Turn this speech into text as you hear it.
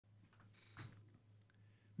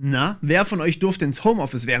Na, wer von euch durfte ins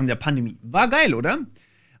Homeoffice während der Pandemie? War geil, oder?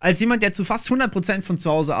 Als jemand, der zu fast 100% von zu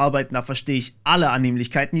Hause arbeitet, da verstehe ich alle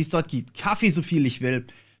Annehmlichkeiten, die es dort gibt. Kaffee so viel ich will,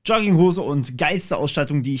 Jogginghose und geilste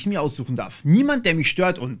Ausstattung, die ich mir aussuchen darf. Niemand, der mich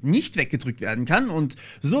stört und nicht weggedrückt werden kann, und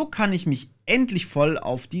so kann ich mich endlich voll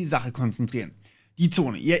auf die Sache konzentrieren. Die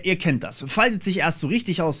Zone, ihr kennt das, faltet sich erst so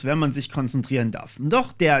richtig aus, wenn man sich konzentrieren darf.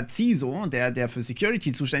 Doch der CISO, der für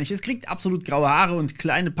Security zuständig ist, kriegt absolut graue Haare und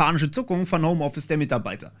kleine panische Zuckungen von Homeoffice der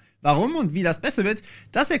Mitarbeiter. Warum und wie das besser wird,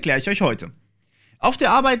 das erkläre ich euch heute. Auf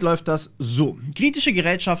der Arbeit läuft das so. Kritische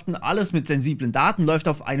Gerätschaften, alles mit sensiblen Daten, läuft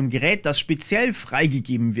auf einem Gerät, das speziell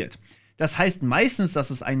freigegeben wird. Das heißt meistens,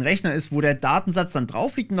 dass es ein Rechner ist, wo der Datensatz dann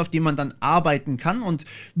drauf liegt und auf dem man dann arbeiten kann. Und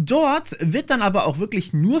dort wird dann aber auch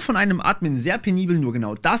wirklich nur von einem Admin sehr penibel nur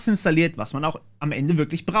genau das installiert, was man auch am Ende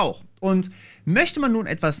wirklich braucht. Und möchte man nun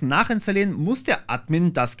etwas nachinstallieren, muss der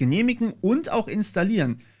Admin das genehmigen und auch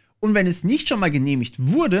installieren. Und wenn es nicht schon mal genehmigt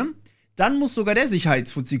wurde, dann muss sogar der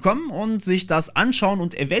Sicherheitsfuzzi kommen und sich das anschauen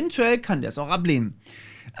und eventuell kann der es auch ablehnen.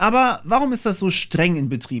 Aber warum ist das so streng in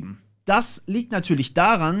Betrieben? Das liegt natürlich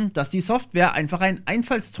daran, dass die Software einfach ein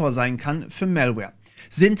Einfallstor sein kann für Malware.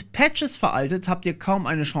 Sind Patches veraltet, habt ihr kaum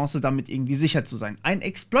eine Chance, damit irgendwie sicher zu sein. Ein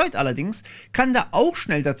Exploit allerdings kann da auch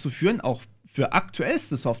schnell dazu führen, auch für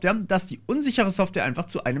aktuellste Software, dass die unsichere Software einfach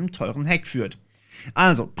zu einem teuren Hack führt.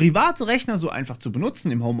 Also, private Rechner so einfach zu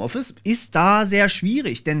benutzen im Homeoffice ist da sehr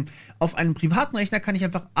schwierig, denn auf einem privaten Rechner kann ich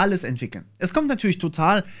einfach alles entwickeln. Es kommt natürlich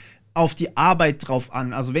total auf die Arbeit drauf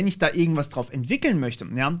an. Also wenn ich da irgendwas drauf entwickeln möchte,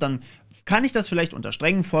 ja, dann kann ich das vielleicht unter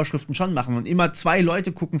strengen Vorschriften schon machen. Und immer 2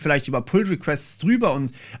 Leute gucken vielleicht über Pull-Requests drüber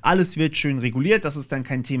und alles wird schön reguliert, das ist dann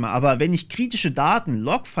kein Thema. Aber wenn ich kritische Daten,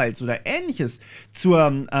 Logfiles oder ähnliches zur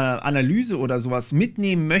Analyse oder sowas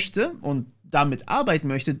mitnehmen möchte und damit arbeiten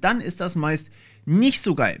möchte, dann ist das meist nicht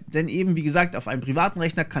so geil. Denn eben, wie gesagt, auf einem privaten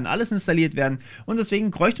Rechner kann alles installiert werden und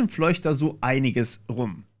deswegen kreucht und fleucht da so einiges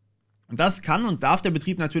rum. Und das kann und darf der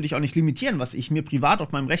Betrieb natürlich auch nicht limitieren, was ich mir privat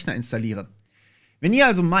auf meinem Rechner installiere. Wenn ihr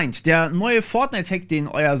also meint, der neue Fortnite-Hack, den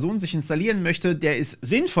euer Sohn sich installieren möchte, der ist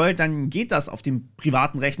sinnvoll, dann geht das auf dem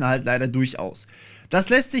privaten Rechner halt leider durchaus. Das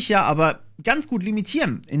lässt sich ja aber ganz gut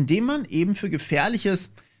limitieren, indem man eben für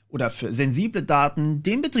gefährliches oder für sensible Daten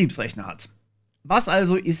den Betriebsrechner hat. Was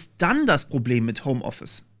also ist dann das Problem mit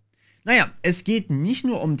Homeoffice? Naja, es geht nicht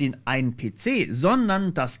nur um den einen PC,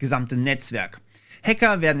 sondern das gesamte Netzwerk.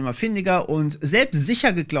 Hacker werden immer findiger und selbst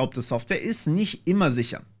sicher geglaubte Software ist nicht immer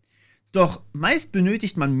sicher. Doch meist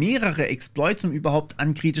benötigt man mehrere Exploits, um überhaupt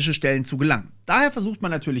an kritische Stellen zu gelangen. Daher versucht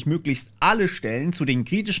man natürlich möglichst alle Stellen zu den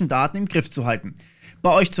kritischen Daten im Griff zu halten.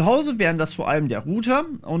 Bei euch zu Hause wären das vor allem der Router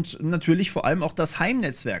und natürlich vor allem auch das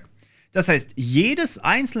Heimnetzwerk. Das heißt, jedes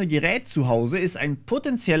einzelne Gerät zu Hause ist ein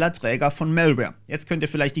potenzieller Träger von Malware. Jetzt könnt ihr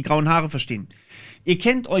vielleicht die grauen Haare verstehen. Ihr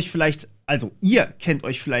kennt euch vielleicht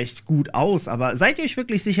gut aus, aber seid ihr euch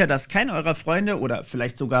wirklich sicher, dass keiner eurer Freunde oder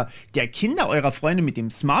vielleicht sogar der Kinder eurer Freunde mit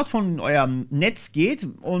dem Smartphone in eurem Netz geht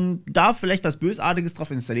und da vielleicht was Bösartiges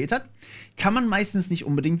drauf installiert hat? Kann man meistens nicht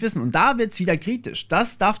unbedingt wissen. Und da wird es wieder kritisch.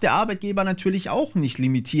 Das darf der Arbeitgeber natürlich auch nicht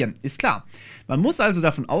limitieren, ist klar. Man muss also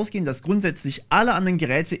davon ausgehen, dass grundsätzlich alle anderen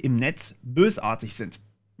Geräte im Netz bösartig sind.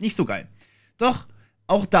 Nicht so geil. Doch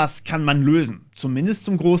auch das kann man lösen, zumindest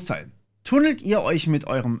zum Großteil. Tunnelt ihr euch mit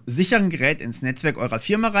eurem sicheren Gerät ins Netzwerk eurer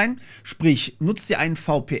Firma rein, sprich nutzt ihr einen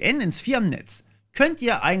VPN ins Firmennetz, könnt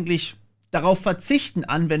ihr eigentlich darauf verzichten,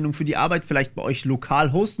 Anwendungen für die Arbeit vielleicht bei euch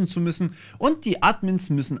lokal hosten zu müssen und die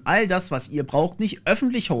Admins müssen all das, was ihr braucht, nicht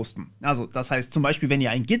öffentlich hosten. Also das heißt zum Beispiel, wenn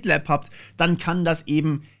ihr ein GitLab habt, dann kann das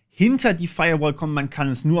eben hinter die Firewall kommen, man kann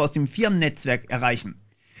es nur aus dem Firmennetzwerk erreichen.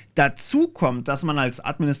 Dazu kommt, dass man als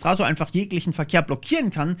Administrator einfach jeglichen Verkehr blockieren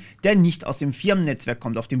kann, der nicht aus dem Firmennetzwerk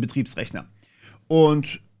kommt auf dem Betriebsrechner.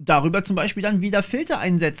 Und darüber zum Beispiel dann wieder Filter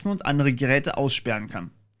einsetzen und andere Geräte aussperren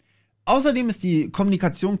kann. Außerdem ist die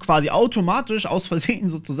Kommunikation quasi automatisch aus Versehen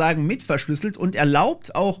sozusagen mit verschlüsselt und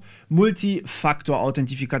erlaubt auch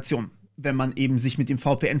Multifaktor-Authentifikation, wenn man eben sich mit dem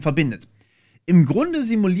VPN verbindet. Im Grunde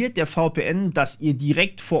simuliert der VPN, dass ihr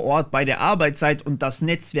direkt vor Ort bei der Arbeit seid und das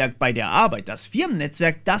Netzwerk bei der Arbeit, das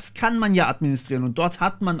Firmennetzwerk, das kann man ja administrieren und dort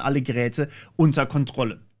hat man alle Geräte unter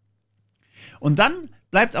Kontrolle. Und dann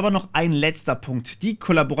bleibt aber noch ein letzter Punkt, die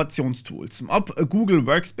Kollaborationstools. Ob Google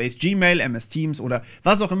Workspace, Gmail, MS Teams oder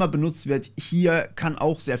was auch immer benutzt wird, hier kann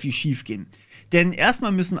auch sehr viel schief gehen. Denn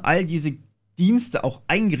erstmal müssen all diese Dienste auch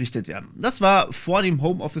eingerichtet werden. Das war vor dem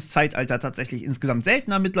Homeoffice-Zeitalter tatsächlich insgesamt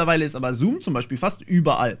seltener, mittlerweile ist aber Zoom zum Beispiel fast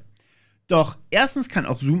überall. Doch erstens kann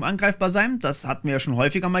auch Zoom angreifbar sein, das hatten wir ja schon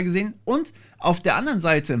häufiger mal gesehen, und auf der anderen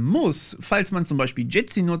Seite muss, falls man zum Beispiel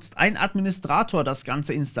Jitsi nutzt, ein Administrator das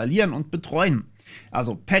Ganze installieren und betreuen.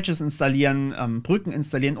 Also Patches installieren, Brücken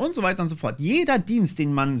installieren und so weiter und so fort. Jeder Dienst,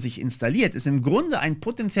 den man sich installiert, ist im Grunde ein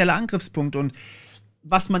potenzieller Angriffspunkt und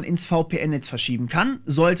was man ins VPN-Netz verschieben kann,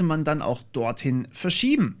 sollte man dann auch dorthin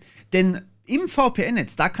verschieben. Denn im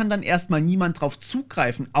VPN-Netz, da kann dann erstmal niemand drauf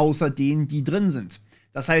zugreifen, außer denen, die drin sind.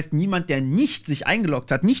 Das heißt, niemand, der nicht sich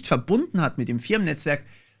eingeloggt hat, nicht verbunden hat mit dem Firmennetzwerk,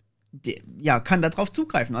 kann da drauf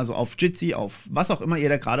zugreifen. Also auf Jitsi, auf was auch immer ihr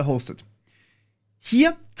da gerade hostet.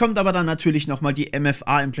 Hier kommt aber dann natürlich nochmal die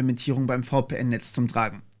MFA-Implementierung beim VPN-Netz zum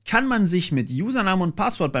Tragen. Kann man sich mit Username und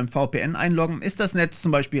Passwort beim VPN einloggen, ist das Netz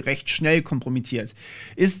zum Beispiel recht schnell kompromittiert.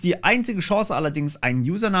 Ist die einzige Chance allerdings, einen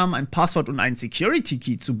Username, ein Passwort und einen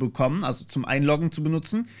Security-Key zu bekommen, also zum Einloggen zu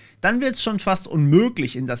benutzen, dann wird es schon fast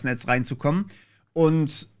unmöglich, in das Netz reinzukommen.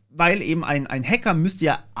 Und weil eben ein Hacker müsste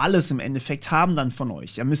ja alles im Endeffekt haben dann von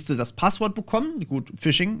euch. Er müsste das Passwort bekommen, gut,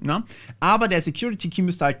 Phishing, ne? Aber der Security-Key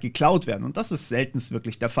müsste halt geklaut werden und das ist seltenst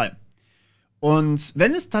wirklich der Fall. Und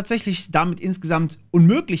wenn es tatsächlich damit insgesamt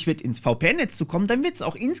unmöglich wird, ins VPN-Netz zu kommen, dann wird es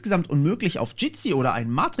auch insgesamt unmöglich, auf Jitsi oder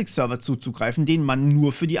einen Matrix-Server zuzugreifen, den man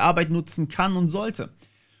nur für die Arbeit nutzen kann und sollte.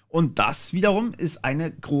 Und das wiederum ist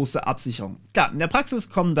eine große Absicherung. Klar, in der Praxis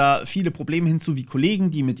kommen da viele Probleme hinzu, wie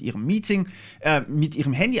Kollegen, die mit ihrem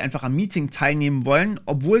Handy einfach am Meeting teilnehmen wollen,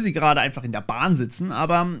 obwohl sie gerade einfach in der Bahn sitzen.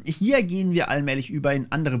 Aber hier gehen wir allmählich über in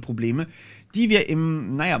andere Probleme, die wir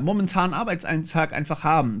im, momentanen Arbeitsalltag einfach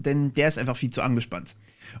haben, denn der ist einfach viel zu angespannt.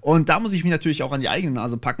 Und da muss ich mich natürlich auch an die eigene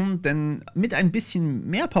Nase packen, denn mit ein bisschen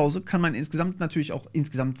mehr Pause kann man natürlich auch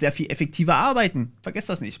sehr viel effektiver arbeiten. Vergesst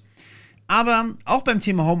das nicht. Aber auch beim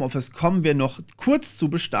Thema Homeoffice kommen wir noch kurz zu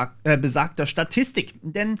besagter Statistik.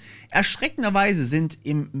 Denn erschreckenderweise sind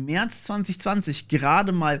im März 2020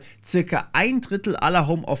 gerade mal circa 1/3 aller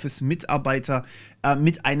Homeoffice-Mitarbeiter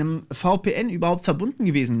mit einem VPN überhaupt verbunden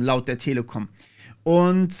gewesen, laut der Telekom.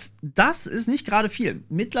 Und das ist nicht gerade viel.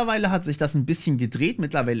 Mittlerweile hat sich das ein bisschen gedreht.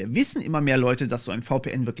 Mittlerweile wissen immer mehr Leute, dass so ein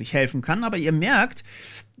VPN wirklich helfen kann. Aber ihr merkt,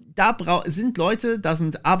 da sind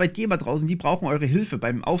Arbeitgeber draußen, die brauchen eure Hilfe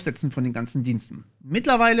beim Aufsetzen von den ganzen Diensten.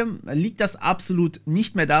 Mittlerweile liegt das absolut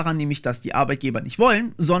nicht mehr daran, nämlich dass die Arbeitgeber nicht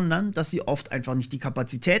wollen, sondern dass sie oft einfach nicht die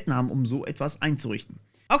Kapazitäten haben, um so etwas einzurichten.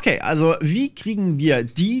 Okay, also wie kriegen wir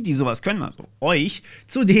die sowas können, also euch,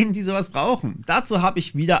 zu denen, die sowas brauchen? Dazu habe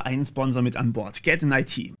ich wieder einen Sponsor mit an Bord, Get in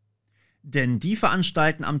IT. Denn die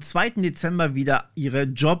veranstalten am 2. Dezember wieder ihre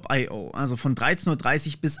Job.io. Also von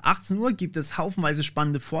 13:30 Uhr bis 18 Uhr gibt es haufenweise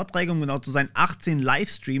spannende Vorträge, um genau zu sein, 18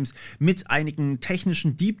 Livestreams mit einigen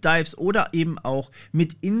technischen Deep Dives oder eben auch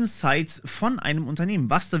mit Insights von einem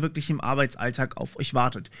Unternehmen, was da wirklich im Arbeitsalltag auf euch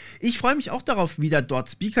wartet. Ich freue mich auch darauf, wieder dort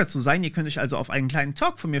Speaker zu sein. Ihr könnt euch also auf einen kleinen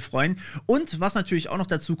Talk von mir freuen. Und was natürlich auch noch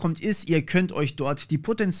dazu kommt, ist, ihr könnt euch dort die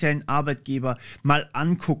potenziellen Arbeitgeber mal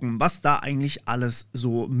angucken, was da eigentlich alles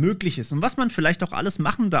so möglich ist. Und was man vielleicht auch alles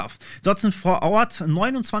machen darf. Dort sind vor Ort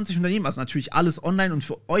 29 Unternehmen, also natürlich alles online und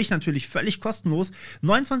für euch natürlich völlig kostenlos.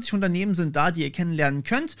 29 Unternehmen sind da, die ihr kennenlernen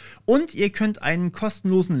könnt und ihr könnt einen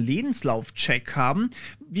kostenlosen Lebenslauf-Check haben.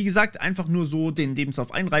 Wie gesagt, einfach nur so den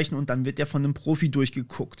Lebenslauf einreichen und dann wird der von einem Profi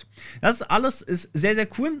durchgeguckt. Das alles ist sehr, sehr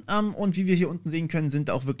cool und wie wir hier unten sehen können, sind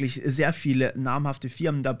auch wirklich sehr viele namhafte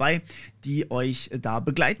Firmen dabei, die euch da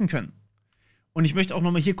begleiten können. Und ich möchte auch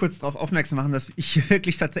nochmal hier kurz darauf aufmerksam machen, dass ich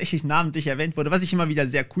wirklich tatsächlich namentlich erwähnt wurde, was ich immer wieder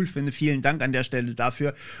sehr cool finde. Vielen Dank an der Stelle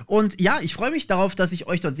dafür. Und ja, ich freue mich darauf, dass ich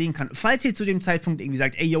euch dort sehen kann. Falls ihr zu dem Zeitpunkt irgendwie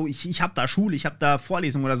sagt, ey, yo, ich habe da Schule, ich habe da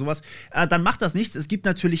Vorlesungen oder sowas, dann macht das nichts. Es gibt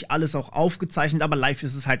natürlich alles auch aufgezeichnet, aber live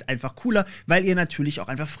ist es halt einfach cooler, weil ihr natürlich auch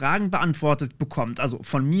einfach Fragen beantwortet bekommt. Also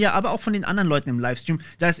von mir, aber auch von den anderen Leuten im Livestream.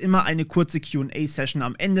 Da ist immer eine kurze Q&A-Session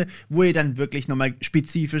am Ende, wo ihr dann wirklich nochmal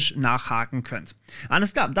spezifisch nachhaken könnt.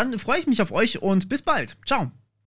 Alles klar, dann freue ich mich auf euch und bis bald. Ciao.